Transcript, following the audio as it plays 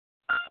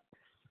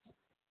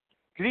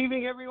Good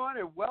evening, everyone,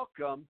 and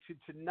welcome to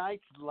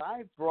tonight's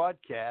live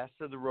broadcast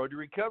of the Road to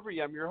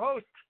Recovery. I'm your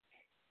host,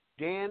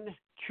 Dan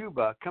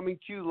Chuba, coming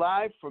to you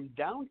live from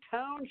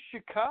downtown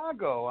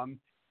Chicago. I'm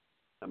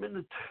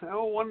in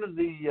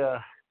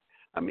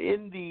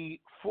the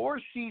Four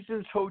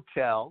Seasons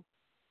Hotel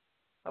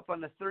up on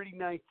the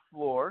 39th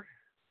floor,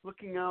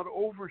 looking out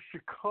over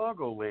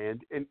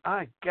Chicagoland, and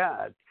I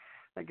got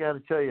to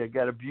tell you, I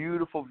got a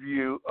beautiful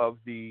view of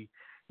the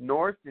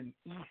north and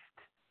east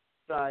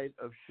side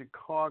of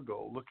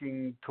Chicago,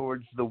 looking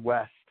towards the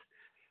west.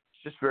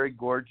 It's just very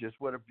gorgeous.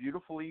 What a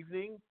beautiful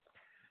evening.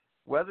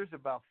 Weather's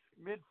about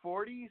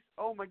mid-40s.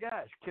 Oh my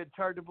gosh, it's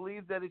hard to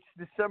believe that it's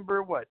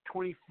December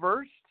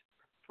 21st,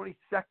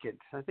 22nd.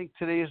 I think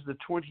today is the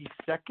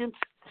 22nd.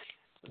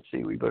 Let's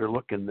see, we better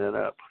look in that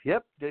up.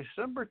 Yep,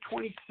 December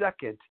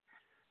 22nd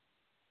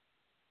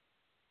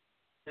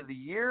of the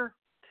year.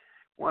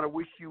 Want to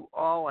wish you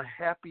all a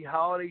happy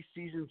holiday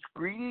season's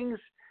greetings.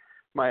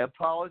 My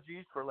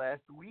apologies for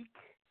last week.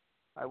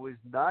 I was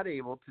not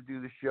able to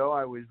do the show.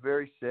 I was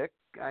very sick.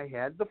 I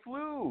had the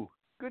flu.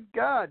 Good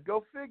God,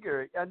 go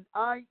figure. And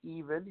I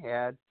even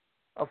had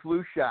a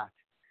flu shot.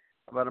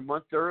 About a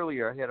month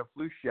earlier, I had a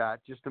flu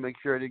shot just to make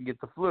sure I didn't get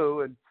the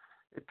flu. And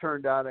it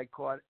turned out I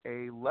caught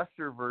a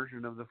lesser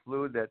version of the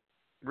flu that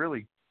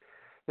really,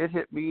 it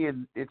hit me.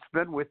 And it's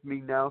been with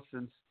me now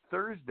since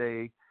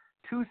Thursday,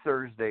 2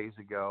 Thursdays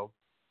ago.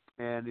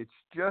 And it's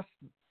just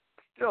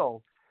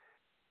still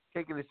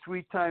taking a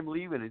sweet time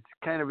leaving. It's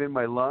kind of in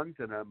my lungs,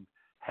 and I'm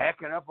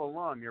hacking up a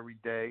lung every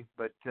day,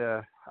 but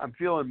I'm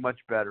feeling much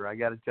better. I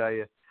got to tell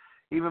you,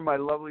 even my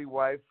lovely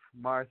wife,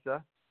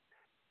 Martha,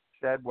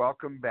 said,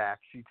 welcome back.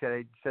 She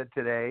said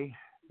today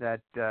that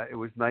it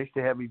was nice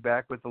to have me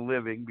back with the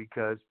living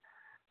because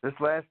this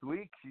last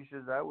week, she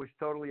says, I was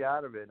totally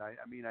out of it.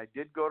 I mean, I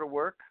did go to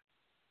work.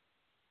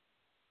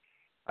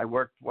 I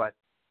worked,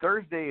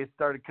 Thursday it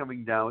started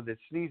coming down with it,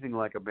 sneezing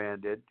like a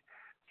bandit.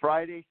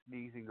 Friday,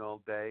 sneezing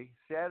all day.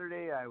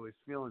 Saturday, I was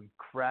feeling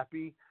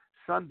crappy.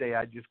 Sunday,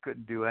 I just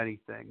couldn't do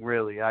anything,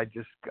 really. I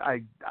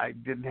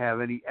didn't have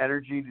any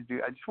energy to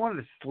do. I just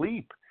wanted to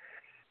sleep.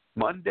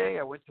 Monday,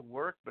 I went to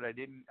work, but I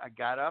didn't. I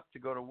got up to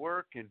go to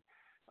work and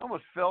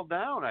almost fell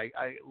down. I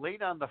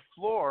laid on the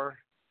floor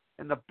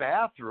in the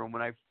bathroom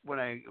when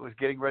I was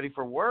getting ready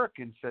for work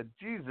and said,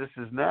 geez, this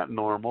is not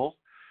normal.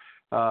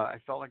 I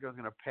felt like I was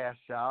going to pass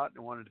out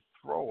and wanted to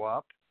throw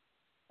up.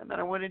 And then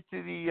I went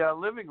into the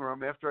living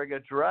room after I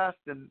got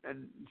dressed and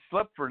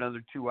slept for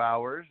another 2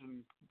 hours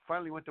and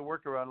finally went to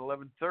work around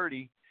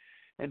 11:30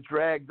 and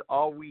dragged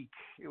all week.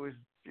 It was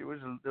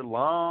a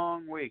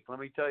long week. Let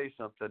me tell you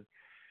something.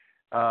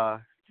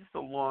 Just a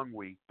long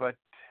week, but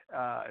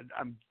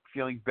I'm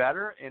feeling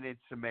better, and it's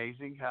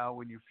amazing how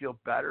when you feel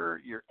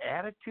better, your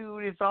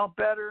attitude is all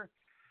better.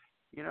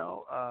 You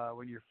know,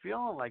 when you're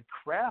feeling like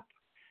crap,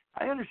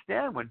 I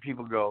understand when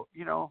people go,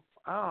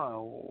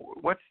 oh,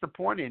 what's the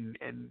point in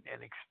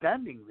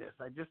extending this?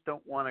 I just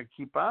don't want to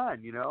keep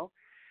on,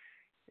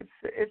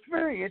 It's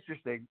very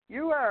interesting.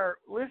 You are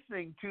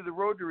listening to The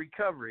Road to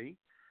Recovery.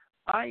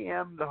 I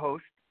am the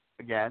host,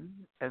 again,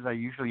 as I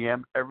usually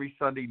am every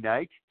Sunday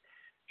night.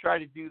 Try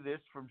to do this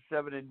from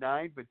 7 to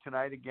 9, but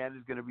tonight, again,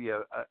 is going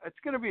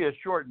to be a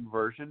shortened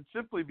version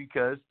simply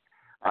because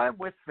I'm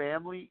with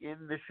family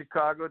in the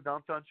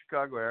downtown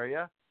Chicago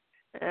area,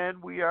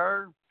 and we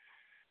are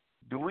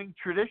doing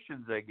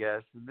traditions, I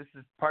guess, and this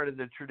is part of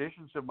the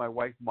traditions of my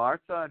wife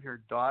Martha and her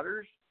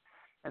daughters,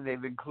 and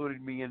they've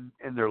included me in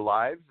their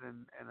lives,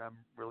 and I'm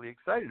really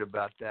excited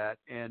about that.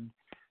 And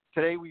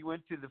today we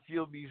went to the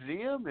Field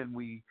Museum, and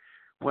we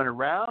went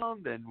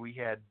around, and we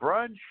had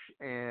brunch,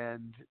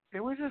 and it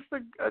was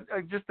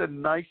just a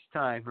nice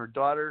time. Her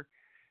daughter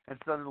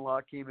and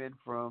son-in-law came in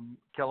from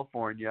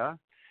California,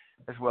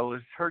 as well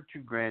as her 2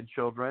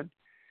 grandchildren,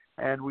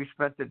 and we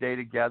spent the day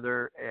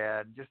together,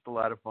 and just a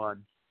lot of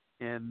fun.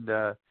 And,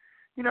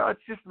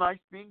 it's just nice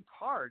being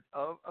part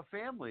of a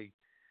family.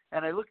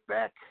 And I look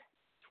back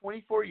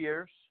 24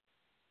 years,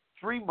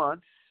 3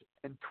 months,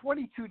 and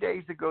 22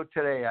 days ago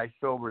today, I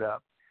sobered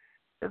up.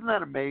 Isn't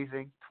that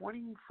amazing?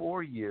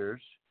 24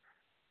 years,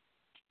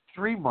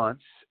 3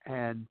 months,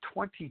 and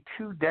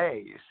 22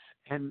 days.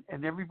 And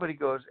everybody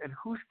goes, and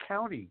who's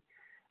counting?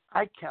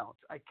 I count.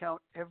 I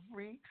count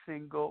every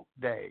single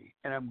day.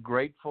 And I'm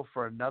grateful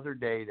for another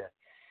day to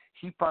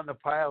heap on the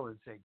pile and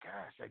say,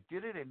 gosh, I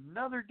did it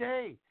another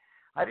day.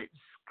 I didn't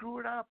screw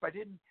it up. I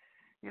didn't,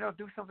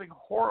 do something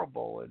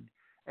horrible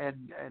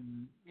and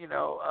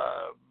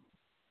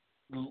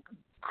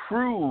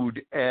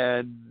crude.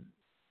 And,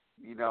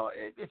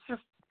 it's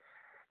just,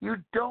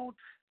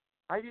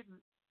 I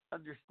didn't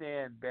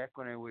understand back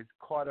when I was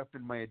caught up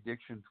in my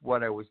addictions,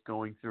 what I was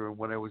going through and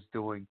what I was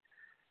doing.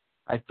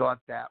 I thought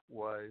that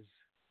was,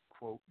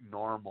 quote,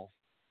 normal.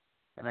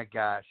 And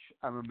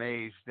I'm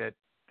amazed that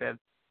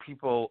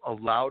people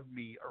allowed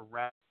me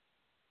around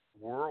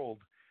the world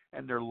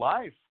and their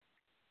life,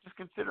 just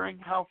considering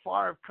how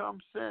far I've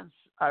come since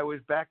I was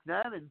back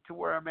then and to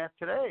where I'm at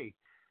today.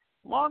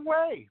 Long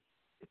way.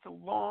 It's a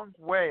long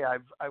way.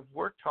 I've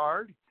worked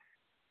hard.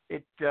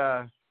 It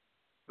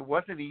It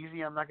wasn't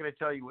easy. I'm not going to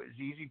tell you it was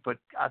easy, but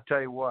I'll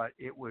tell you what,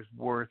 it was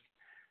worth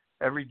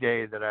every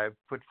day that I've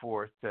put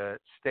forth to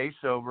stay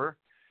sober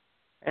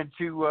and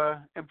to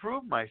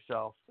improve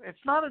myself.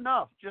 It's not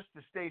enough just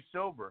to stay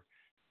sober.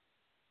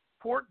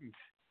 Important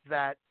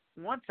that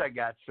once I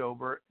got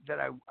sober, that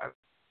I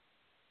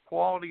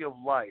quality of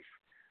life,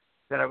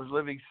 that I was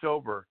living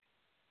sober,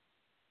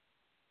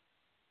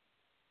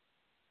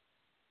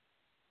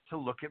 to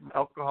look at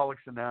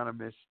Alcoholics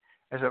Anonymous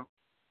as a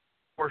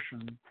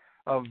portion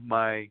of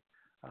my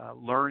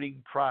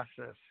learning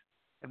process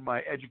and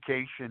my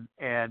education.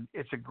 And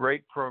it's a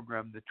great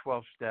program, the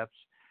 12 steps.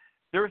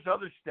 There's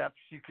other steps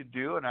you could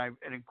do, and I've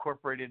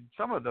incorporated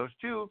some of those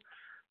too,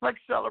 like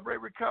Celebrate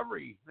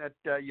Recovery that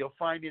you'll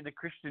find in the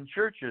Christian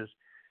churches.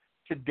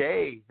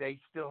 Today, they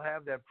still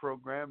have that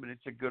program, and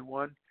it's a good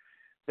one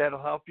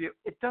that'll help you.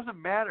 It doesn't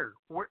matter.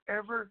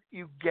 Wherever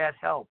you get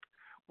help,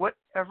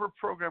 whatever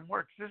program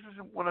works. This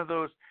isn't one of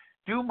those,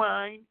 do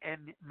mine,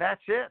 and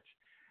that's it.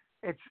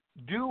 It's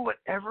do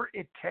whatever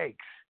it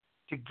takes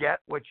to get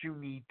what you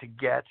need to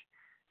get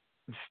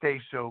and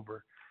stay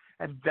sober.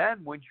 And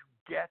then when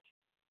you get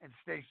and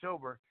stay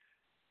sober,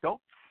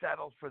 don't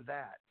settle for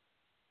that.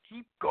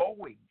 Keep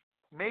going.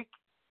 Make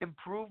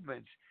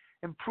improvements.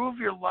 Improve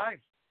your life.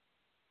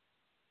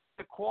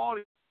 The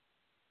quality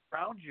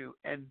around you,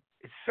 and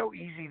it's so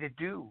easy to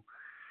do.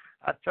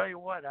 I'll tell you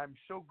what, I'm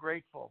so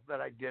grateful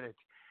that I did it.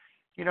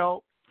 You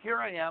know, here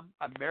I am.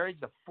 I'm married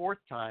the 4th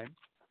time.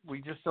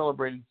 We just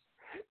celebrated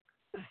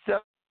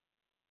 7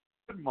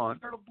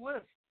 months of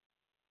bliss.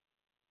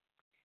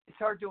 It's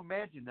hard to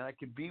imagine that I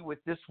could be with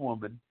this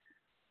woman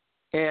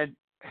and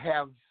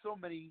have so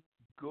many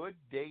good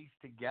days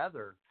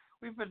together.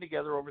 We've been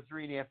together over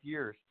 3.5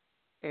 years.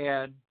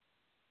 And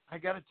I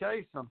got to tell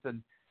you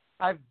something.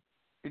 I've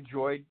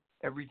enjoyed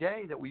every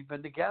day that we've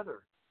been together.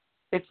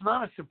 It's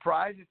not a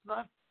surprise. It's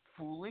not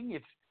fooling.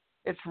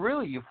 It's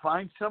really, you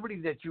find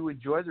somebody that you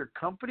enjoy their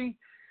company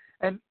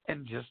and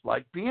just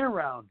like being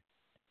around.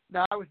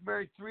 Now, I was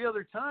married 3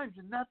 other times,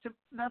 and not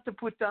to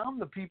put down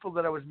the people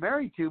that I was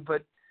married to,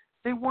 but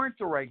they weren't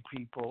the right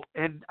people,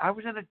 and I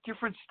was in a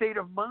different state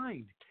of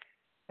mind.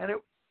 And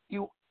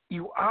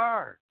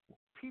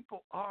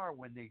people are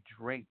when they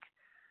drink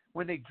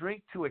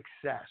to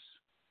excess.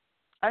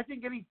 I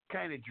think any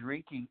kind of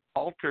drinking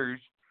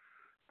alters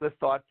the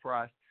thought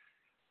process.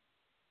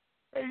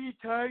 Any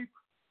type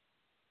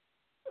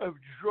of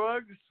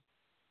drugs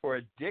or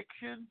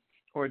addiction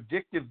or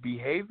addictive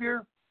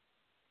behavior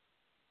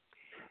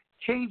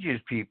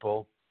changes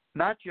people,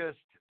 not just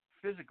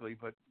physically,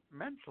 but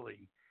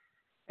mentally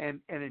and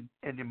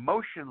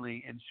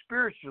emotionally and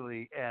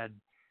spiritually and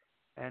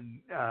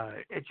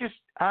it just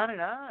on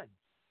and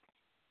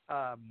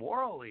on.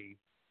 Morally,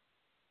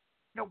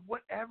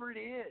 whatever it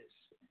is.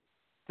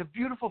 The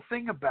beautiful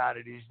thing about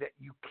it is that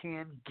you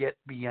can get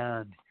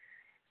beyond.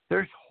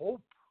 There's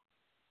hope.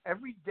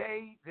 Every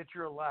day that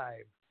you're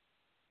alive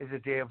is a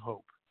day of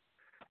hope.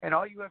 And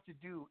all you have to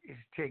do is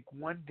take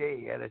one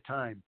day at a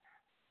time.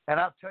 And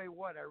I'll tell you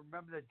what, I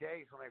remember the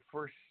days when I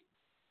first,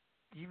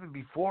 even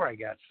before I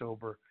got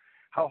sober,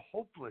 how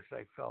hopeless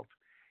I felt.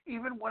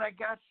 Even when I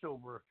got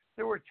sober,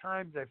 there were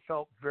times I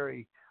felt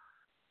very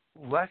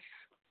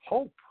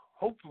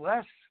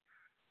hopeless.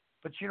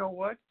 But you know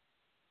what?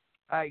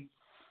 I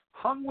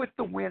hung with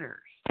the winners.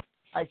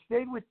 I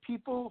stayed with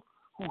people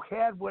who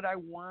had what I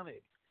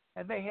wanted,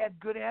 and they had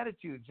good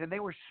attitudes, and they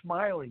were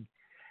smiling.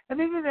 And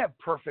they didn't have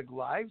perfect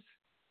lives,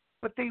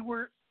 but they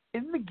were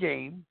in the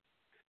game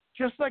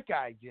just like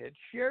I did,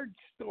 shared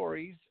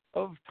stories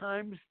of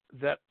times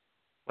that,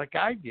 like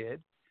I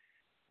did,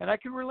 and I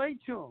could relate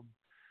to them.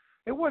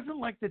 It wasn't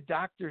like the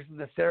doctors and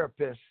the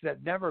therapists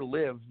that never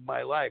lived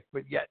my life,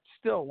 but yet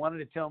still wanted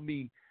to tell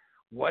me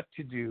what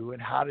to do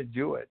and how to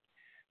do it.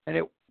 And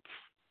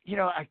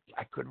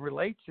I could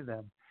relate to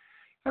them.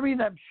 I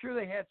mean, I'm sure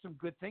they had some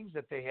good things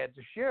that they had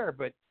to share,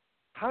 but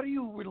how do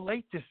you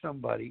relate to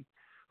somebody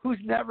who's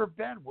never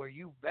been where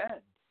you've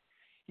been?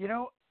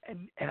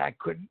 And I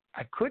couldn't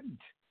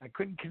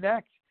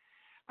connect.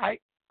 I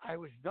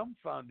was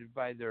dumbfounded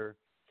by their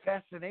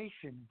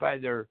fascination, by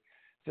their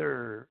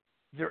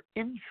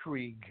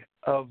intrigue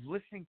of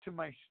listening to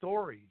my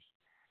stories.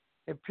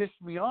 It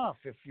pissed me off,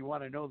 if you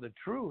want to know the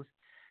truth,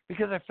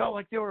 because I felt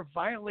like they were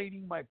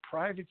violating my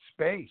private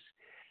space,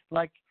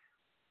 like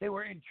they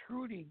were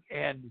intruding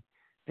and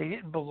they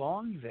didn't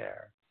belong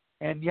there.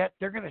 And yet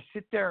they're going to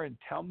sit there and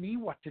tell me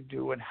what to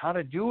do and how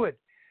to do it.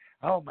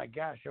 Oh my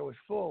gosh, I was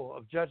full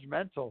of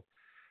judgmental.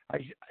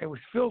 I was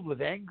filled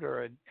with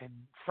anger and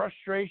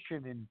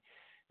frustration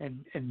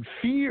and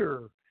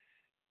fear.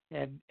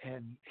 And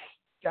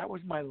that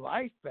was my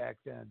life back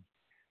then.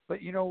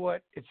 But you know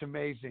what? It's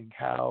amazing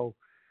how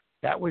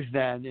that was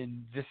then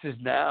and this is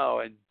now.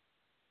 And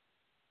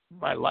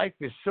my life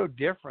is so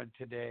different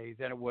today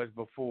than it was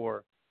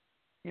before.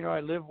 I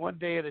live one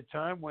day at a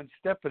time, one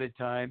step at a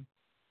time.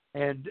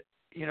 And,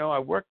 I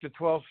work the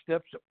 12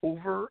 steps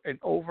over and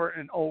over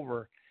and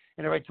over.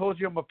 And if I told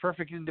you I'm a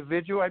perfect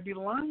individual, I'd be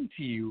lying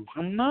to you.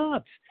 I'm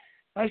not.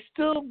 I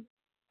still,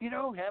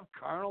 have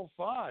carnal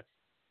thoughts.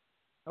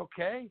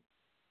 Okay?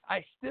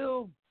 I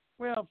still,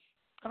 well,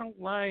 I don't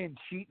lie and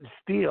cheat and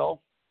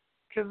steal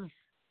because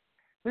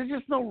there's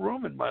just no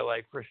room in my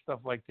life for stuff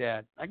like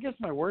that. I guess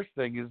my worst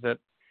thing is that,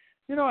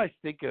 I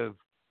think of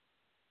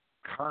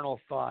carnal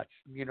thoughts,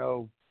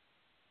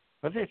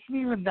 but it's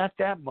even not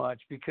that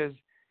much because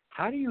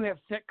how do you have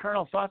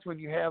carnal thoughts when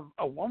you have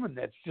a woman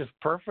that's just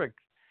perfect?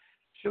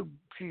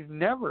 She's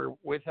never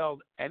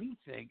withheld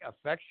anything,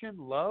 affection,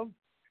 love,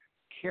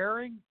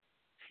 caring.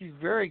 She's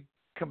very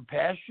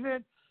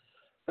compassionate.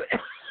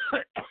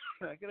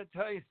 I got to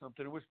tell you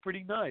something. It was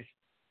pretty nice.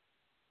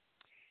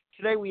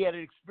 Today we had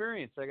an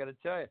experience, I got to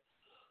tell you.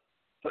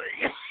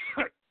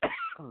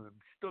 I'm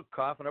still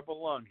coughing up a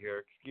lung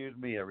here. Excuse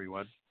me,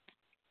 everyone.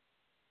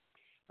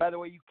 By the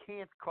way, you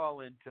can't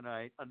call in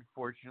tonight,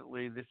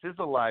 unfortunately. This is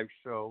a live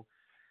show,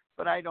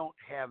 but I don't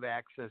have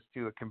access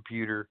to a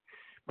computer.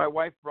 My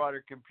wife brought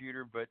her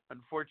computer, but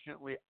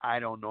unfortunately, I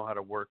don't know how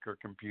to work her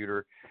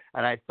computer,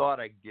 and I thought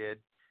I did,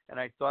 and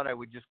I thought I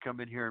would just come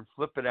in here and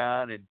flip it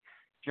on and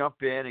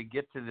jump in and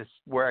get to this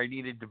where I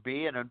needed to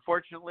be, and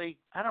unfortunately,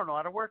 I don't know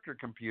how to work her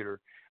computer.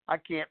 I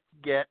can't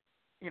get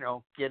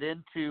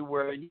into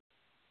where I need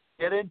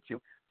to get into.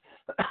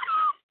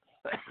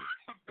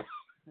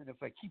 And if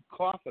I keep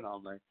coughing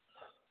all night,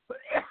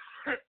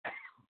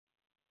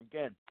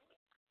 again,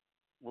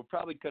 we'll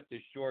probably cut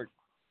this short.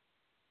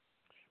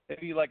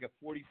 Maybe like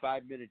a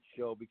 45-minute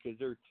show because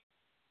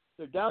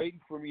they're down waiting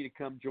for me to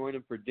come join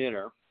them for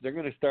dinner. They're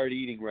going to start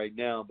eating right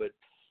now, but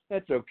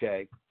that's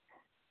okay.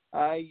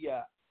 I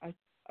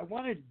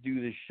wanted to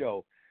do this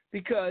show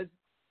because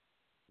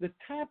the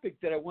topic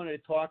that I wanted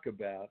to talk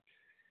about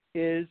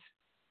is,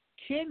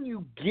 can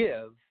you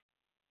give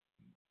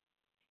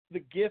the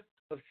gift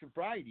of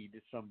sobriety to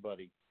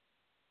somebody?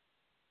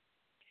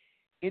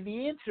 And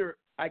the answer,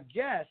 I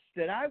guess,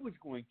 that I was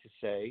going to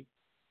say,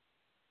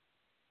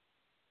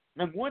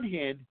 on one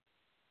hand,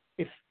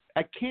 if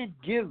I can't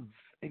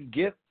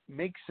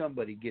make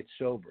somebody get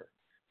sober,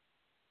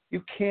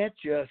 you can't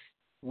just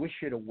wish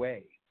it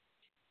away.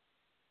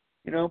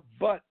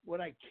 But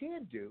what I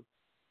can do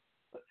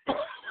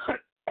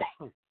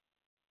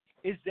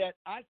is that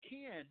I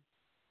can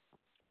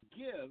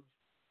give,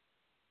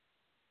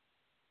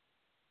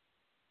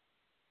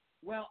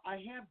 I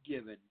have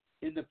given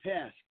in the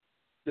past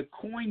the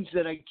coins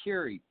that I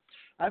carry.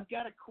 I've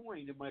got a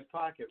coin in my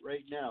pocket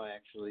right now,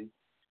 actually,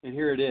 and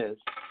here it is.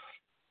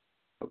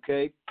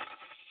 Okay?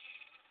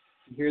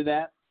 You hear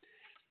that?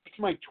 It's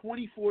my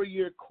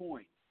 24-year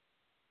coin.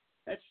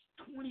 That's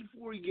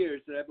 24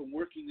 years that I've been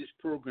working this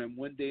program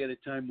one day at a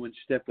time, one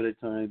step at a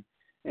time.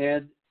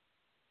 And,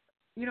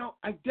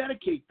 I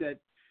dedicate that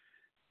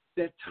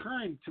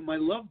time to my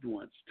loved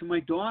ones, to my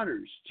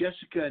daughters,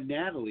 Jessica and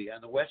Natalie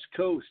on the West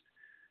Coast,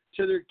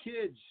 to their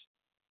kids,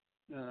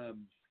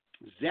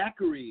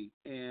 Zachary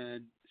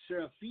and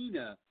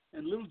Serafina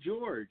and little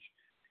George,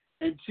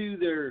 and to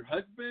their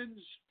husbands,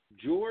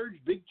 George,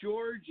 Big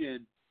George,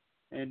 and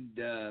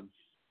oh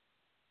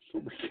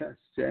my gosh,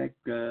 Zach,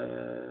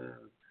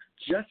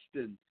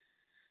 Justin.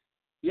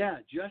 Yeah,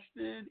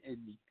 Justin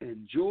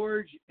and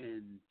George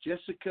and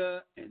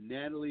Jessica and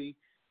Natalie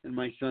and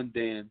my son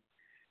Dan.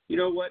 You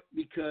know what?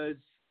 Because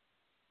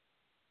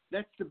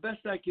that's the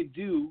best I can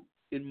do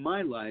in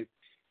my life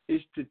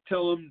is to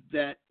tell them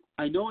that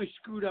I know I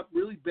screwed up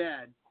really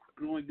bad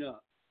growing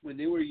up. When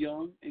they were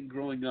young and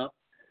growing up,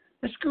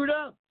 I screwed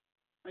up.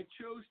 I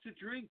chose to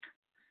drink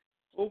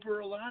over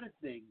a lot of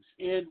things.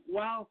 And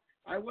while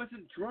I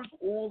wasn't drunk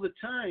all the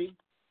time,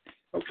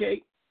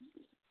 okay,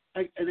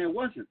 I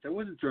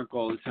wasn't drunk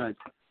all the time.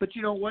 But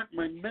you know what?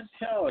 My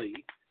mentality,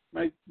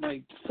 my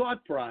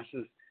thought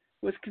process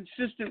was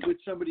consistent with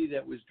somebody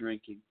that was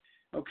drinking,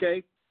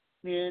 okay?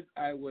 And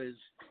I was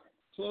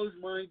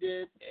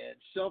closed-minded and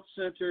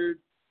self-centered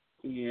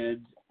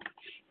and,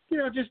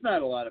 just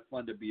not a lot of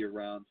fun to be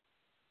around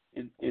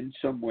in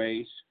some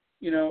ways,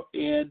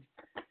 and,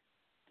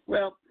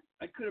 well,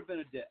 I could have been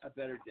a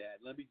better dad.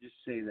 Let me just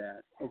say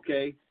that,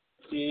 okay?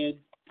 And,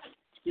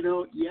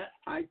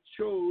 I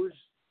chose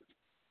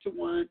to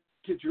want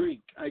to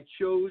drink. I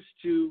chose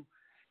to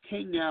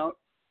hang out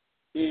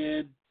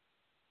and,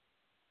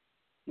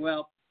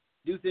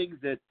 do things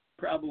that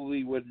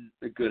probably wasn't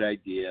a good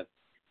idea.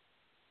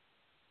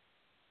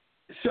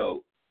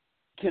 So,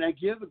 can I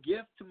give a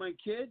gift to my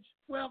kids?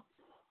 Well,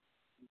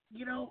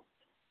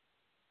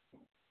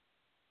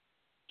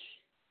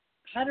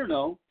 I don't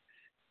know.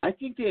 I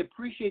think they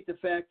appreciate the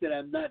fact that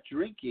I'm not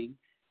drinking.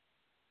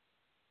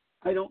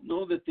 I don't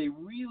know that they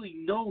really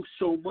know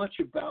so much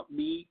about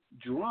me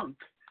drunk.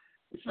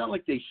 It's not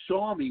like they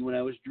saw me when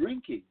I was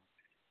drinking.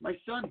 My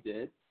son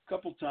did a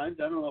couple times.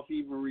 I don't know if he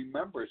even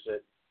remembers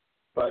it.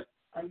 But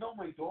I know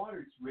my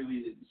daughters really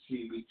didn't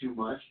see me too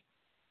much,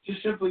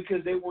 just simply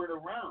because they weren't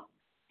around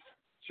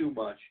too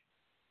much.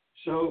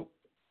 So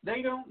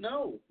they don't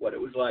know what it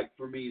was like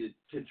for me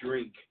to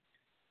drink.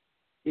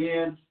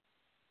 And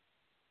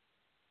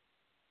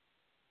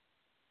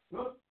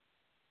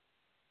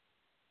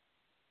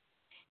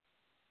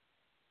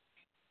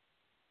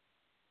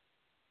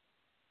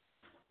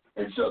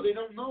so they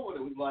don't know what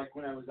it was like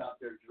when I was out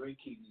there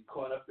drinking and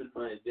caught up in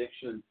my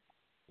addiction.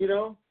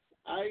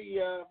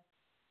 I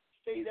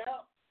stayed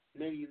out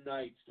many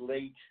nights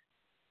late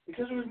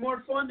because it was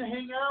more fun to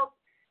hang out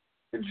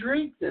and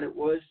drink than it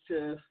was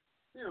to,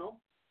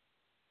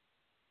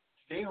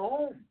 stay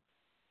home,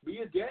 be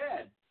a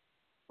dad,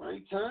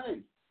 find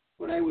time.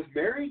 When I was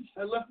married,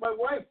 I left my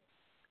wife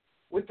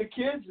with the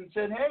kids and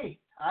said, "Hey,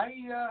 I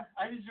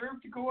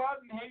deserve to go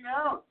out and hang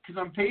out because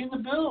I'm paying the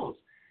bills."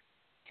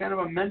 Kind of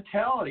a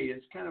mentality.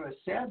 It's kind of a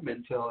sad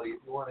mentality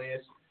if you want to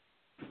ask.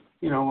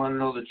 Want to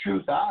know the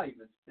truth. I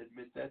even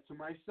admit that to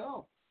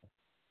myself.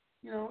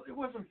 It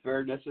wasn't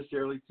fair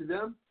necessarily to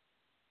them.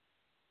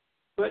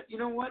 But you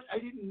know what? I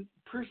didn't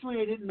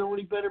know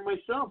any better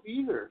myself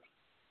either.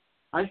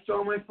 I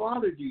saw my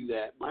father do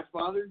that. My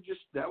father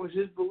that was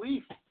his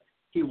belief.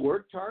 He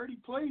worked hard, he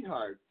played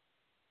hard.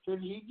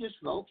 And he just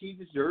felt he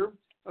deserved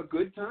a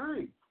good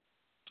time.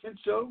 And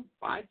so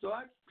I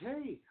thought,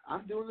 hey,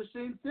 I'm doing the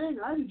same thing.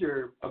 I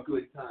deserve a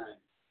good time.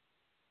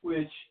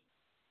 Which,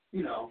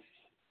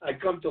 I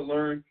come to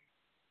learn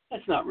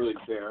that's not really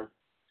fair.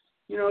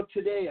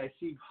 Today I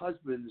see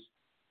husbands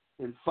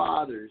and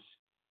fathers,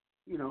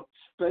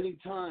 spending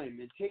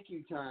time and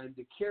taking time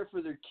to care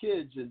for their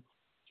kids and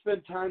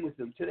spend time with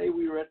them. Today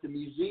we were at the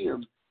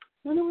museum,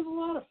 and there was a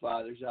lot of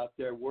fathers out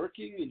there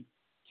working and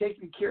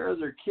taking care of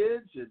their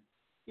kids, and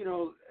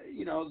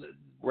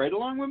right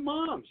along with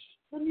moms.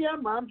 And yeah,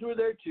 moms were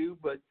there too,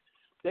 but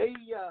they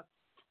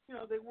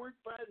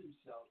weren't by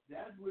themselves.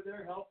 Dads were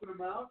there helping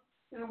them out,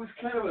 and it was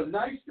kind of a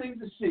nice thing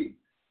to see.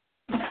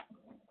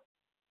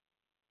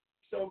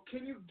 So,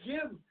 can you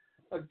give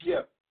a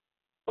gift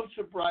of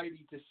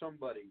sobriety to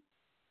somebody?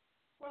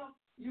 Well,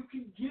 you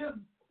can give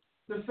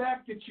the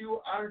fact that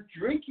you aren't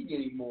drinking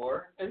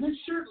anymore, and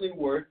it's certainly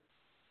worth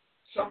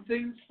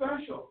something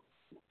special.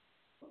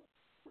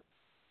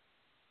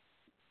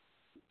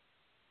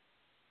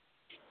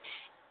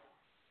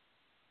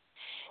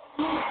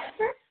 I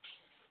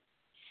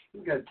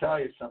got to tell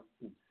you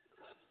something.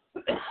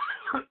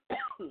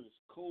 This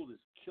cold is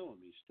killing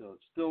me still.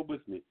 It's still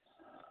with me.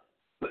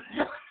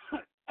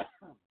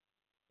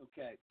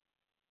 Okay.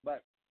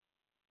 But,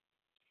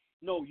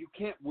 no, you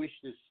can't wish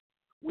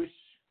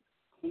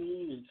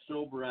clean and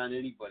sober on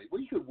anybody.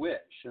 Well, you could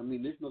wish. I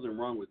mean, there's nothing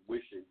wrong with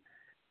wishing.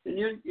 And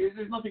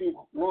there's nothing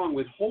wrong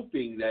with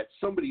hoping that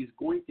somebody's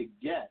going to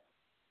get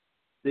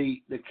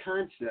the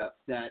concept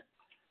that,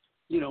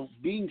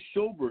 being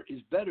sober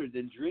is better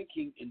than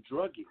drinking and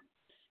drugging.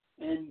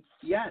 And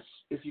yes,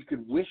 if you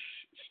could wish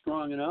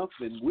strong enough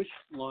and wish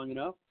long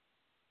enough,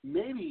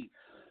 maybe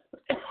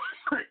excuse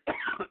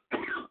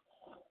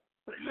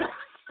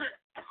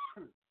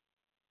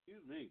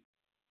me.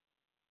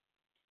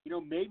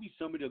 Maybe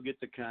somebody will get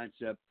the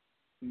concept,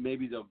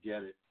 maybe they'll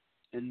get it,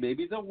 and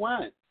maybe they'll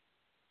want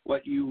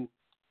what you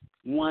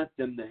want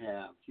them to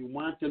have. You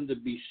want them to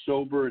be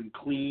sober and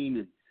clean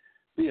and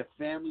be a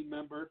family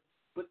member.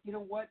 But you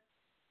know what?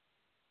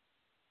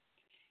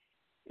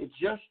 It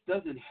just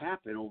doesn't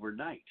happen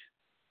overnight.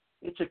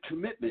 It's a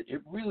commitment.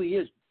 It really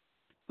is,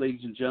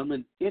 ladies and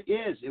gentlemen. It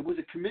is. It was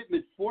a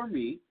commitment for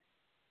me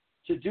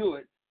to do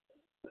it.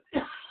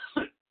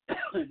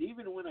 And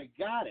even when I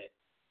got it,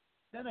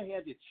 then I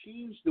had to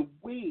change the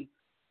way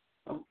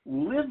of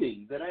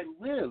living that I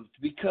lived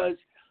because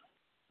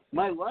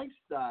my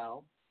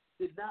lifestyle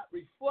did not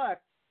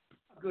reflect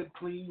a good,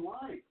 clean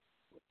life.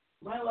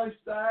 My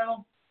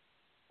lifestyle,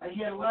 I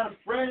had a lot of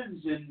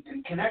friends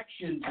and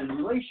connections and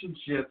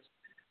relationships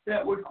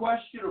that were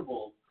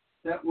questionable,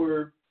 that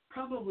were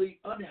probably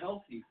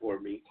unhealthy for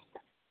me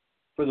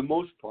for the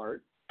most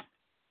part.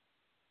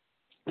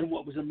 And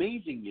what was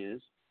amazing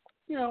is,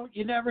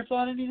 you never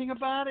thought anything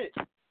about it.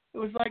 It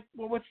was like,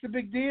 well, what's the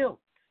big deal?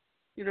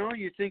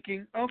 You're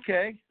thinking,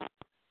 okay,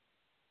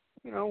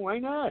 why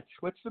not?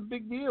 What's the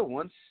big deal?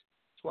 Once,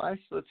 twice,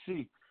 let's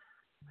see.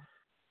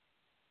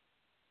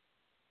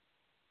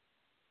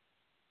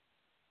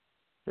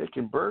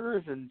 Taking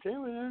burgers and I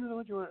don't know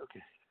what you want.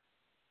 Okay.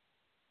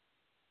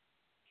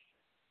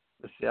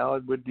 The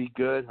salad would be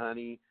good,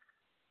 honey.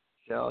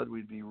 Salad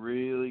would be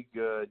really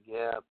good.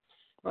 Yeah.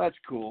 Well, that's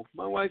cool.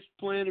 My wife's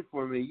planning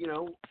for me. It's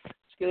going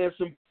to have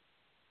some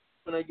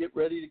when I get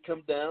ready to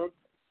come down.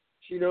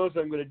 She knows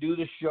I'm going to do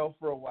this show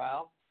for a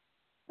while.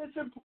 It's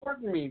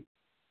important to me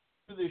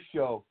to do this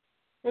show.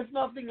 If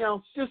nothing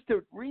else, just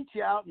to reach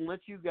out and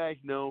let you guys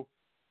know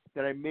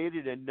that I made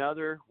it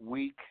another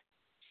week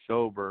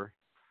sober.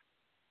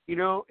 It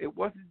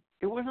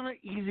wasn't an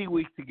easy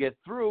week to get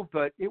through,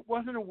 but it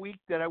wasn't a week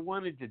that I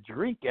wanted to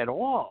drink at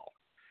all.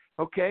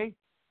 Okay?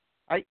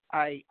 I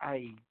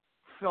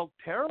felt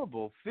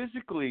terrible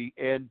physically,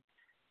 and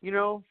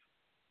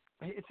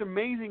it's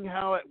amazing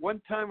how at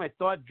one time I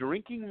thought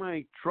drinking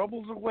my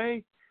troubles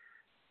away,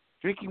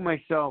 drinking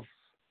myself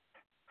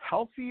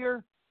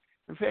healthier.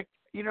 In fact,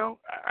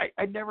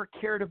 I never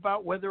cared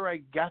about whether I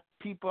got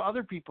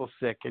other people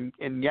sick,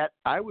 and yet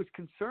I was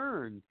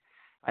concerned.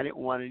 I didn't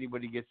want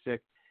anybody to get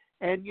sick.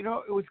 And, it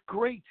was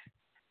great.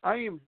 I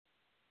am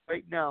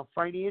right now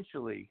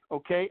financially,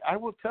 okay? I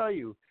will tell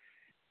you,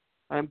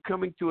 I'm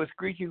coming to a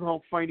screeching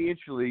halt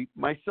financially,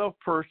 myself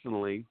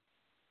personally.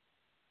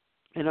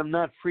 and I'm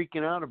not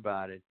freaking out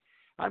about it.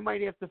 I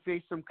might have to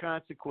face some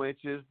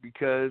consequences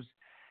because,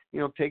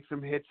 take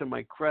some hits on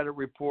my credit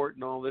report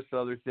and all this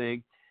other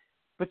thing.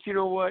 But you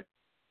know what?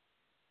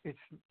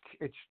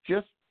 It's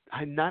just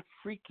I'm not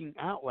freaking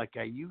out like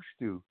I used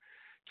to.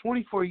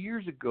 24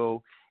 years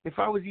ago, if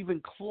I was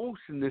even close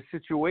in this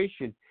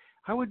situation,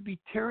 I would be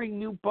tearing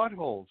new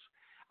buttholes.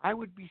 I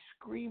would be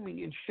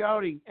screaming and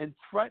shouting and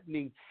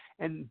threatening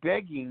and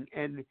begging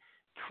and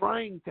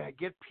trying to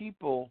get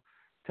people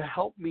to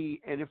help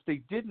me. And if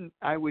they didn't,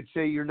 I would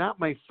say, "You're not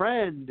my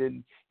friend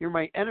and you're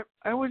my enemy."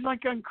 I was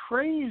like, I'm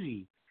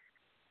crazy.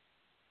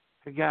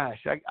 Gosh,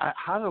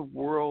 how the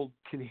world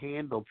can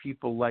handle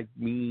people like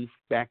me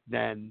back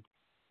then,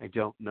 I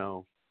don't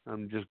know.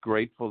 I'm just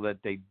grateful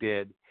that they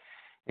did,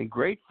 and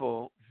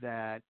grateful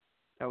that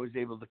I was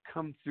able to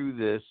come through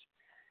this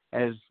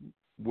as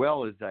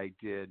well as I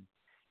did.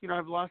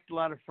 I've lost a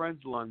lot of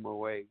friends along my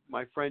way.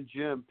 My friend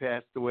Jim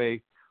passed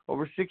away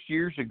over 6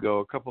 years ago.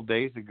 A couple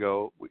days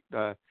ago,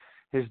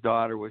 his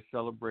daughter was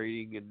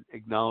celebrating and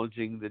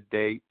acknowledging the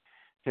date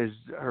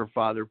her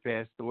father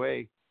passed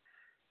away.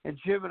 And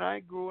Jim and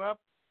I grew up.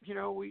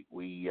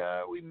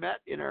 We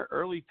met in our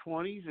early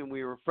 20s, and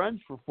we were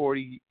friends for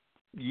 40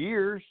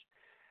 years.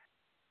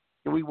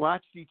 And we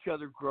watched each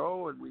other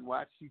grow, and we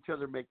watched each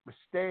other make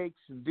mistakes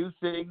and do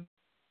things,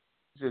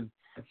 and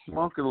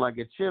smoking like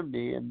a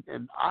chimney.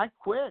 And I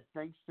quit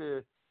thanks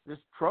to this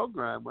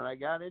program. When I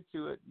got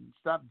into it and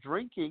stopped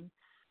drinking,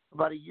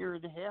 about a year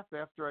and a half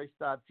after I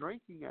stopped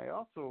drinking, I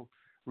also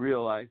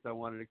realized I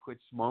wanted to quit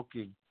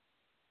smoking.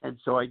 And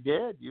so I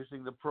did,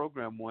 using the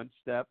program one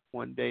step,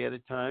 one day at a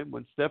time,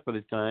 one step at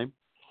a time.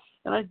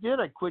 And I did.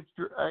 I quit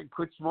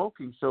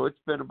smoking. So it's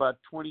been about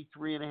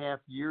 23 and a half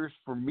years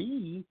for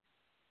me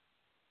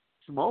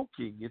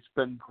smoking. It's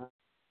been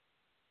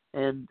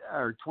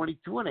or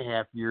 22 and a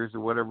half years or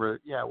whatever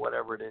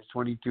it is,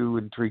 22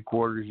 and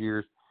 3/4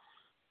 years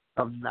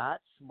of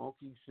not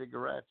smoking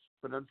cigarettes.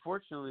 But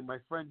unfortunately, my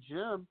friend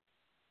Jim,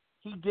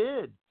 he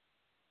did.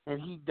 And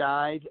he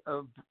died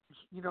of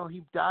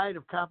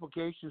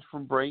complications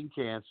from brain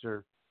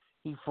cancer.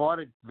 He fought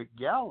it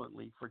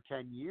gallantly for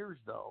 10 years,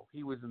 though.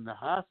 He was in the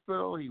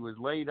hospital. He was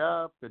laid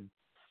up, and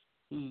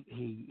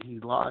he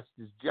lost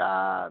his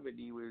job, and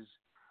he was,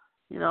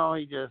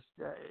 he just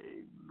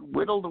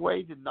whittled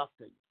away to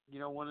nothing.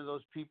 One of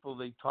those people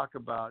they talk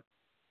about,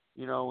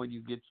 when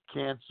you get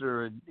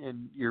cancer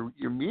and your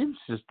immune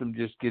system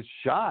just gets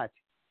shot.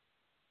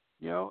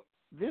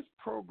 This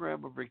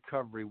program of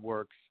recovery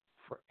works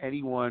for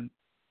anyone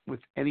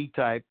with any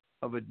type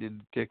of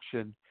an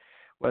addiction,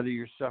 whether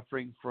you're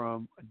suffering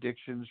from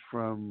addictions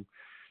from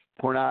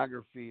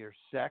pornography or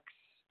sex.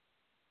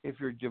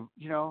 If you're,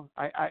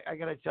 I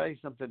got to tell you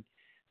something.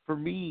 For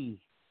me,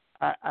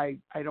 I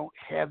don't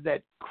have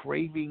that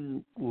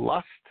craving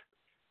lust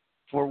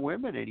for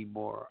women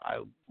anymore.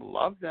 I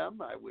love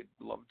them. I would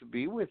love to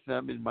be with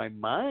them in my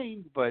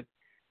mind, but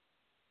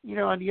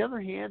on the other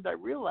hand, I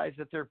realize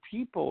that they're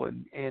people,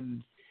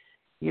 and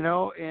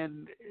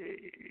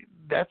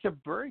that's a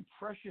very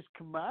precious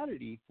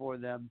commodity for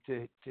them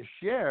to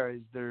share,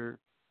 is their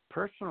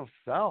personal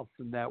self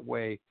in that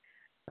way.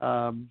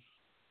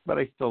 But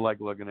I still like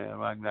looking at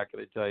them. I'm not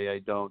going to tell you I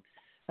don't.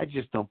 I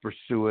just don't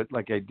pursue it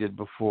like I did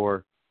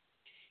before.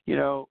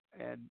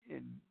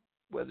 And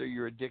whether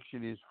your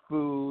addiction is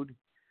food,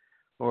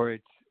 or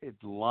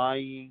it's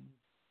lying,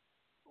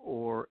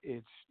 or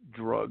it's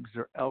drugs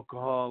or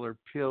alcohol or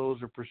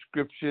pills or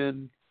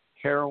prescription,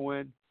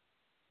 heroin.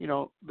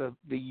 The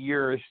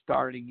year is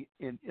starting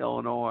in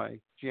Illinois,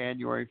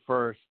 January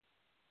 1st,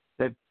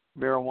 that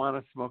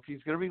marijuana smoking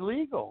is going to be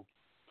legal.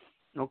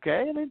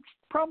 Okay? And it's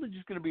probably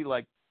just going to be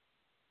like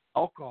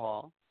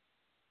alcohol,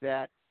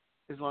 that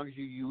as long as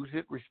you use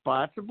it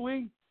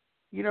responsibly,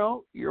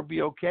 you'll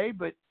be okay.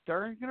 But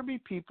there are going to be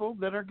people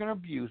that are going to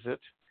abuse it,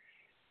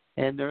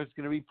 and there's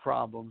going to be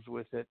problems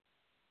with it,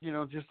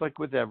 just like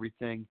with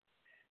everything.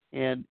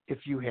 And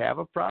if you have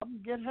a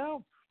problem, get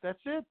help. That's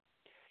it.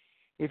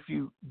 If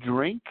you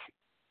drink,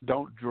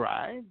 don't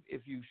drive.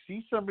 If you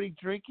see somebody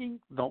drinking,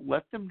 don't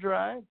let them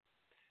drive.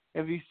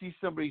 If you see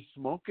somebody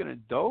smoking a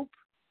dope,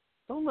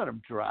 don't let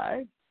them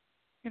drive.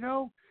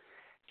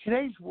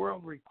 Today's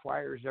world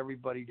requires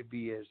everybody to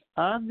be as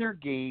on their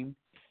game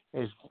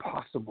as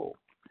possible,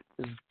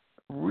 as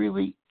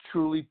really,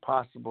 truly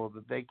possible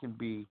that they can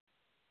be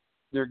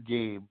their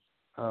game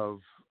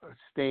of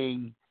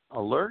staying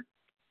alert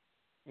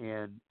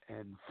and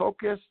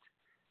focused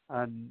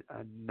on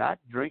not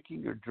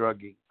drinking or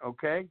drugging,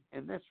 okay?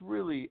 And that's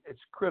really, it's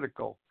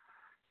critical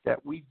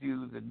that we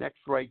do the next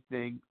right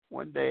thing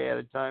one day at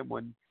a time,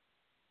 one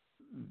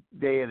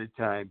day at a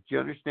time. Do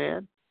you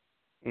understand?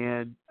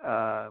 And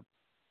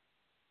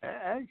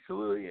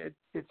actually,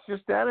 it's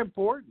just that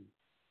important,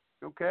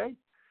 okay?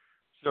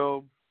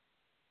 So,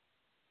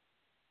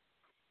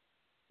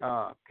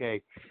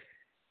 okay.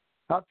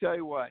 I'll tell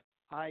you what,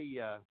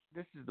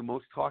 this is the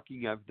most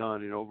talking I've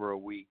done in over a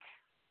week,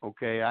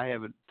 okay? I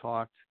haven't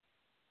talked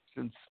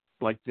since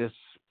like this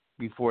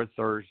before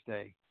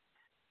Thursday.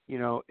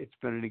 It's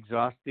been an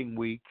exhausting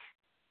week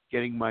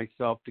getting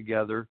myself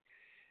together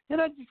And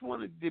I just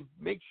wanted to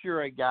make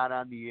sure I got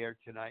on the air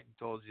tonight and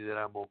told you that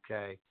I'm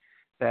okay.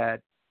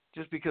 That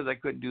just because I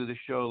couldn't do the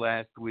show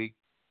last week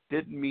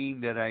didn't mean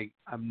that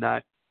I'm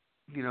not,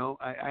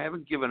 I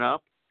haven't given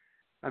up.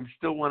 I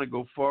still want to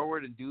go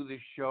forward and do this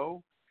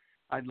show.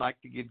 I'd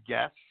like to get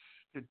guests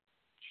to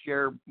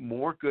share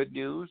more good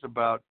news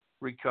about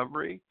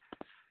recovery.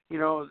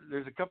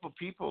 There's a couple of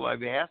people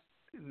I've asked,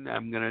 and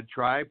I'm going to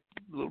try a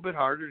little bit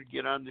harder to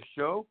get on the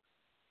show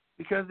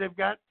because they've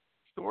got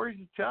stories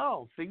to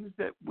tell, things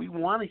that we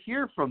want to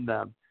hear from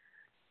them.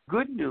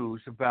 Good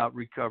news about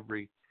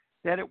recovery,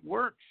 that it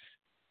works.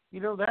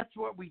 That's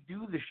what we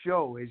do the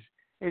show is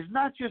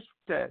not just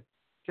to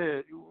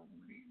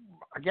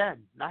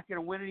again, not going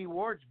to win any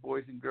awards,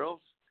 boys and girls.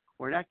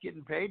 We're not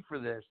getting paid for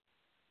this.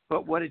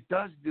 But what it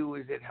does do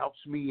is it helps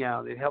me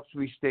out. It helps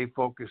me stay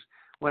focused.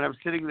 When I'm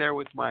sitting there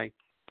with my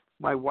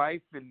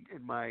wife and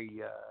my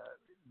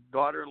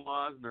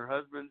daughter-in-laws and their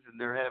husbands, and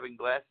they're having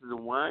glasses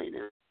of wine,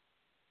 and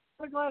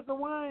a glass of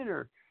wine,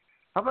 or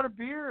how about a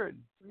beer? And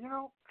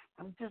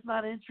I'm just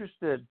not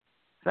interested.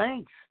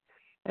 Thanks.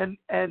 And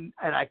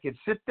I could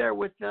sit there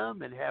with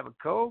them and have a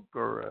Coke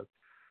or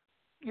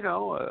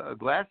a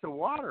glass of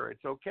water.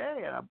 It's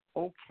okay, and I'm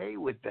okay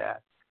with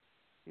that.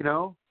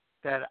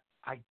 That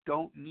I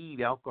don't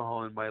need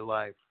alcohol in my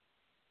life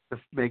to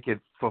make it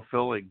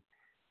fulfilling.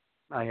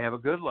 I have a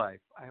good life.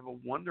 I have a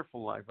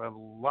wonderful life. I have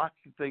lots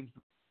of things.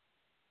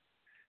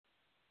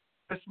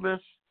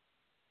 Christmas,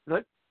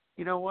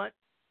 you know what?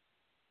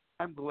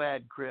 I'm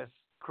glad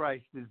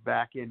Christ is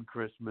back in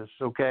Christmas,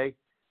 okay?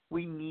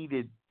 We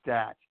needed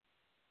that.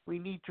 We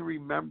need to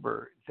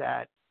remember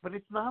that. But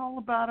it's not all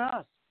about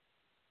us.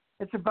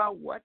 It's about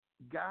what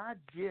God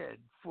did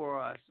for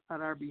us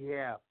on our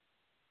behalf.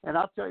 And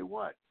I'll tell you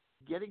what,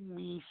 getting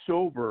me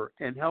sober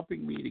and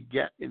helping me to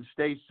get and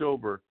stay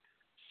sober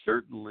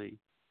certainly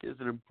is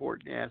an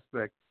important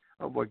aspect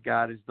of what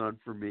God has done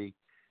for me.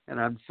 And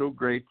I'm so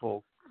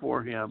grateful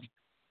for him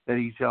that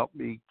he's helped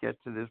me get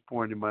to this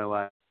point in my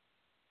life.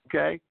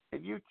 Okay?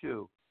 And you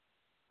too.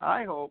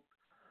 I hope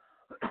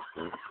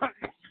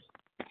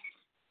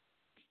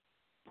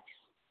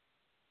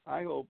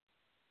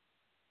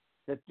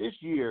that this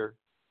year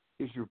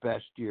is your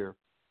best year.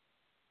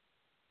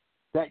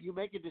 That you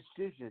make a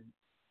decision,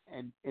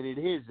 and it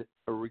is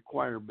a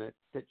requirement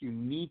that you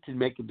need to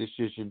make a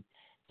decision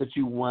that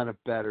you want a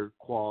better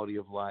quality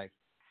of life.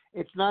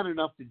 It's not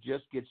enough to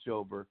just get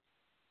sober.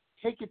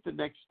 Take it the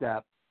next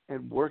step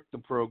and work the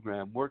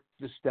program. Work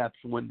the steps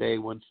one day,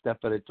 one step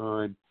at a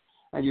time.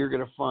 And you're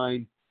going to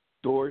find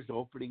doors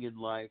opening in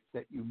life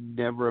that you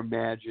never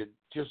imagined,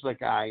 just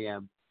like I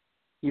am.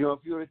 If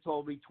you would have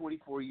told me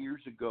 24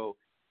 years ago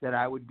that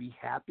I would be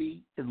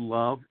happy, in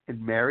love,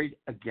 and married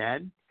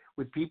again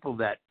with people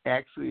that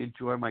actually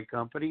enjoy my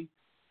company,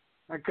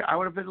 I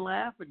would have been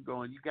laughing,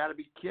 going, you got to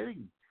be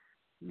kidding.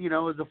 It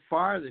was the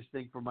farthest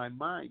thing from my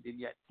mind, and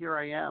yet here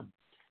I am.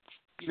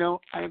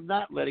 I am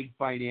not letting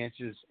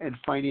finances and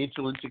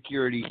financial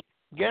insecurity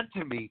get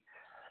to me.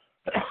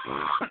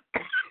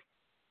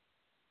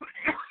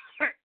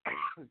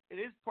 It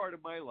is part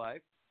of my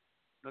life,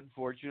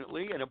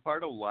 unfortunately, and a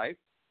part of life.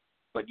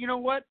 But you know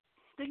what?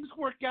 Things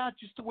work out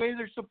just the way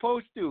they're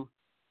supposed to.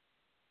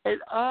 And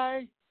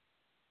I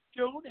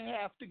don't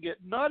have to get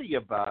nutty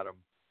about them.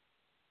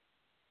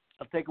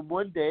 I'll take them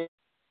one day.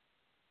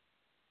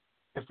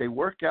 If they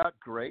work out,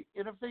 great.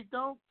 And if they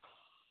don't,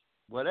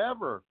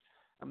 whatever.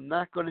 I'm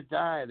not going to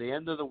die. The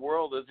end of the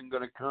world isn't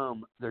going to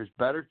come. There's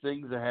better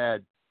things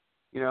ahead.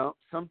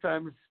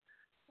 Sometimes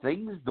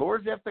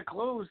doors have to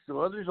close so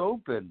others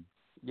open,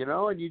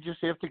 and you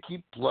just have to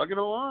keep plugging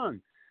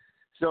along.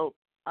 So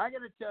I got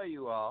to tell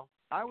you all,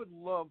 I would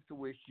love to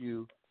wish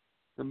you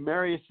the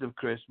merriest of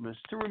Christmas.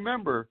 To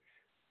remember,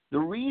 the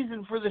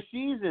reason for the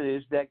season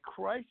is that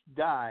Christ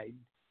died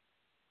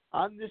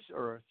on this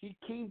earth. He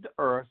came to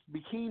earth,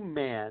 became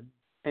man,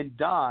 and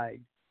died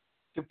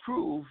to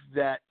prove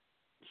that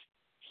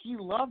he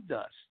loved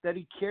us, that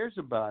he cares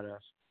about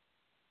us,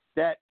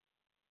 that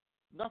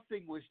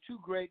nothing was too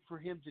great for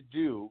him to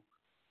do,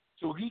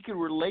 so he can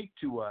relate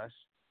to us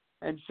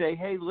and say,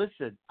 hey,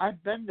 listen,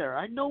 I've been there.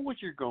 I know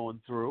what you're going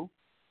through,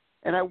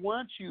 and I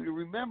want you to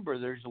remember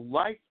there's a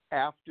life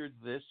after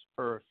this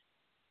earth.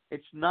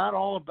 It's not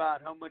all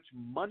about how much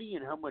money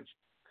and how much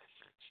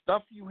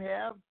stuff you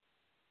have,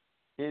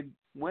 and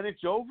when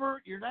it's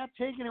over, you're not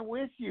taking it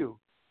with you.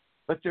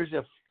 But there's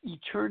an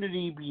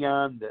eternity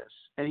beyond this,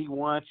 and he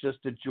wants us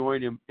to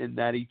join him in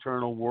that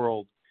eternal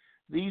world.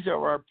 These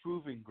are our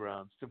proving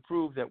grounds to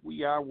prove that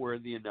we are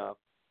worthy enough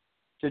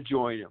to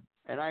join him.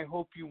 And I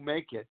hope you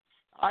make it.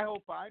 I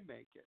hope I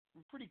make it.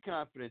 I'm pretty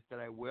confident that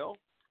I will.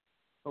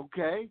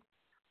 Okay?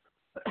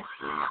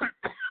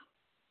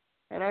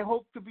 And I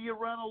hope to be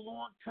around a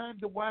long time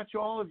to watch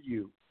all of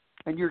you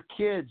and your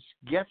kids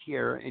get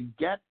here and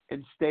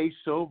stay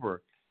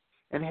sober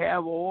and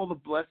have all the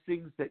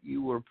blessings that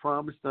you were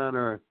promised on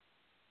earth.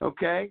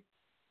 Okay?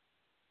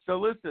 So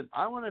listen,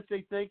 I want to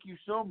say thank you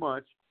so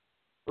much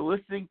for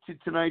listening to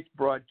tonight's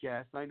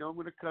broadcast. I know I'm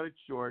going to cut it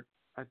short.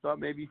 I thought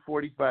maybe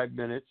 45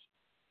 minutes.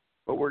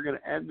 but we're going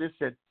to end this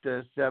at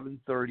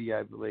 7:30,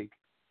 I believe.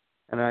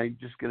 And I'm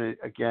just going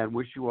to, again,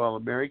 wish you all a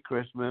Merry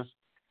Christmas.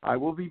 I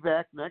will be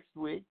back next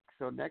week.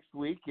 So next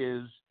week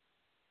is,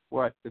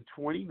 the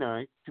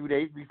 29th, 2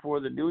 days before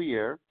the New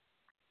Year.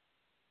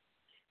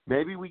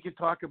 Maybe we could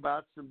talk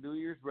about some New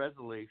Year's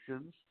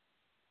resolutions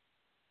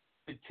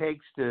it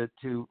takes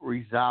to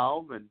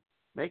resolve and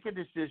make a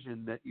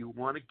decision that you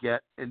want to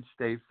get and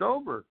stay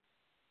sober.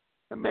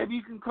 And maybe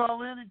you can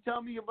call in and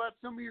tell me about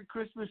some of your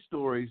Christmas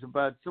stories,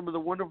 about some of the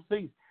wonderful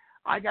things.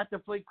 I got to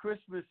play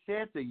Christmas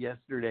Santa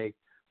yesterday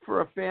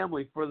for a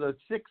family for the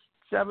 6th,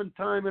 7th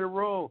time in a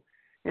row,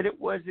 and it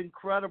was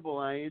incredible.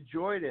 I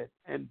enjoyed it.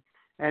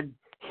 And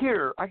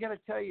here, I got to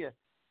tell you,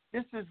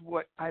 this is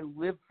what I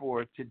live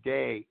for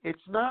today.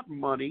 It's not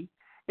money.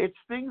 It's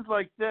things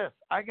like this.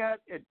 I got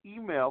an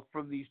email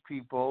from these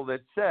people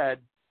that said,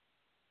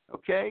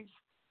 okay,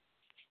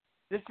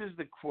 this is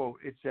the quote.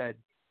 It said,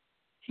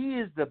 "He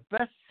is the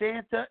best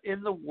Santa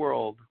in the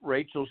world,"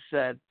 Rachel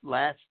said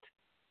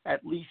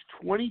at least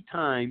 20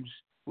 times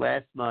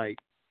last night.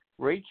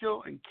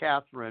 Rachel and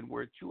Catherine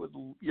were two of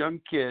the young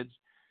kids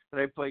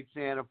that I played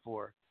Santa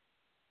for.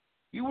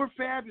 "You were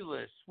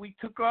fabulous. We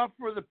took off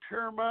for the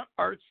Paramount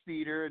Arts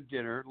Theater and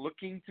dinner,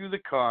 looking through the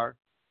car,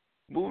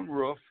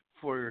 moonroof,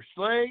 for your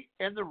sleigh,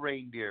 and the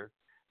reindeer.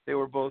 They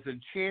were both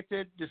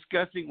enchanted,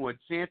 discussing what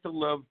Santa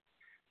loved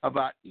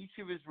about each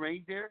of his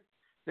reindeer.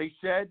 They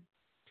said,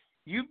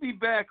 you'd be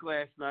back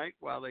last night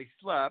while they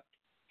slept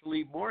to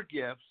leave more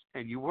gifts,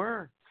 and you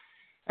were.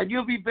 And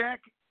you'll be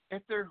back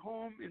at their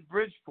home in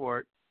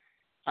Bridgeport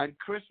on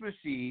Christmas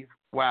Eve.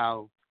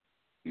 Wow,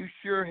 you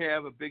sure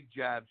have a big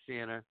job,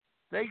 Santa.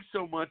 Thanks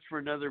so much for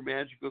another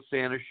Magical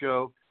Santa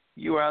show.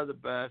 You are the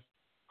best.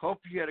 Hope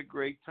you had a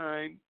great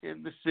time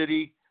in the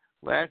city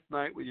last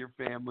night with your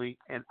family,"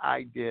 and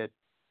I did.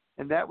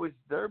 And that was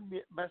their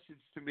message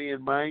to me,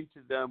 and mine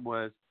to them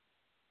was,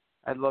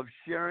 I love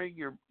sharing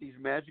these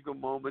magical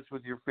moments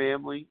with your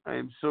family. I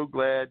am so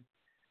glad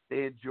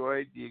they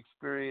enjoyed the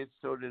experience.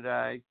 So did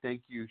I.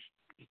 Thank you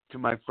to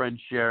my friend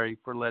Sherry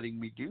for letting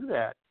me do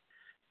that.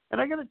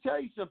 And I got to tell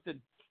you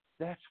something.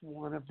 That's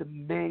one of the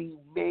many,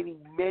 many,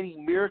 many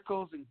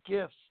miracles and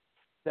gifts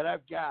that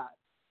I've got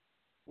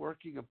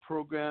working a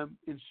program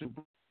in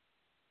sobriety.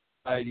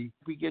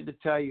 I begin to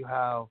tell you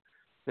how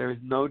there is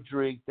no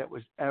drink that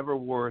was ever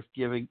worth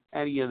giving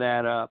any of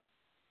that up.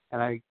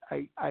 And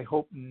I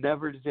hope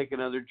never to take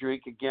another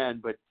drink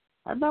again, but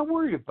I'm not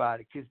worried about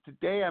it because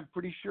today I'm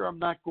pretty sure I'm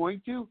not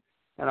going to,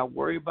 and I'll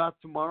worry about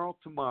tomorrow.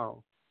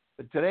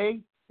 But today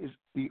is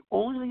the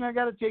only thing I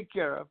got to take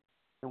care of.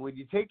 And when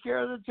you take care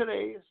of them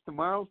today,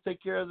 tomorrow's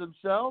take care of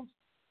themselves,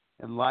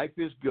 and life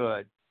is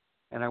good.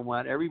 And I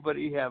want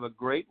everybody to have a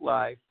great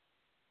life,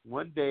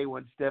 one day,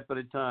 one step at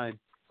a time.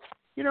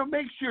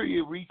 Make sure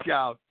you reach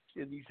out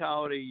in these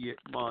holiday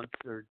months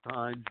or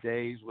times,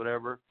 days,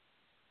 whatever,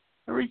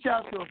 and reach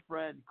out to a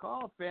friend.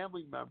 Call a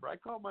family member. I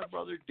call my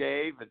brother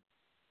Dave and,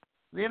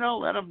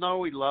 let him know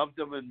we loved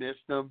him and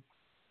missed him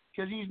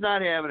because he's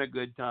not having a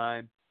good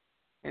time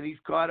and he's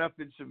caught up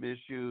in some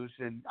issues.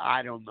 And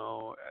I don't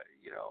know,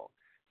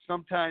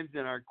 sometimes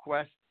in our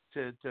quest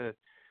to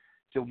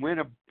win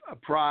a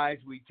prize,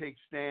 we take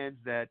stands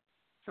that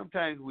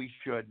sometimes we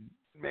shouldn't,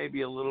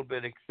 maybe a little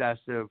bit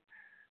excessive.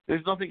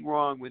 There's nothing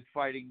wrong with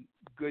fighting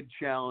good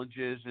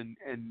challenges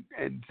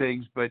and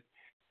things, but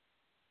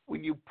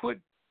when you put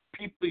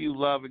people you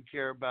love and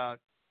care about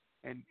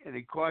and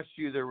it costs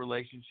you their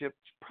relationship,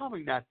 it's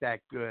probably not that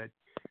good.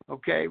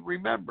 Okay?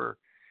 Remember,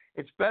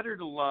 it's better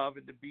to love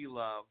and to be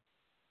loved.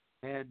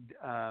 And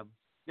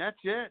that's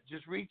it.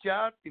 Just reach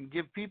out and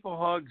give people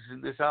hugs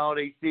in this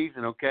holiday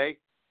season, okay?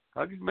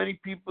 Hug as many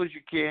people as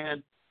you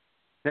can.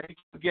 Thank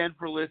you again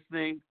for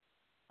listening.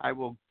 I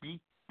will be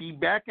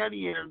back on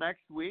the air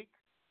next week.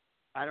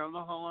 I don't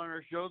know how long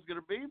our show's going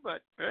to be,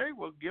 but, hey,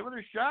 we'll give it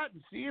a shot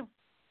and see if.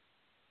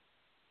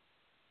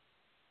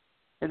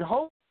 And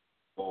hope,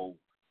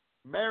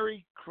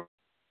 Merry Christmas.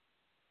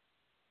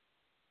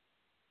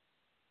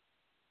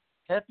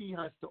 Happy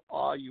Hunts to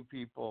all you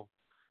people.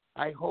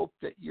 I hope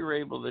that you're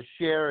able to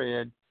share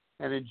in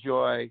and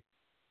enjoy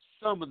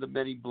some of the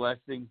many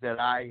blessings that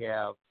I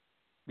have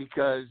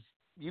because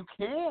you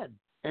can,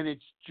 and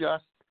it's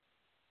just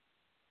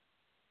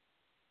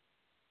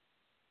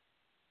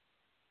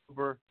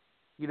over.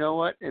 You know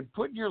what? And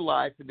putting your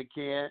life in the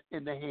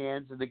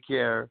hands and the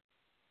care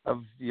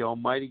of the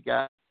Almighty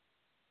God.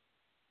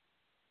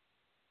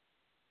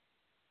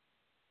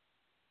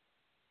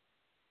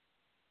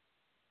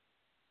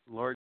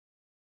 Lord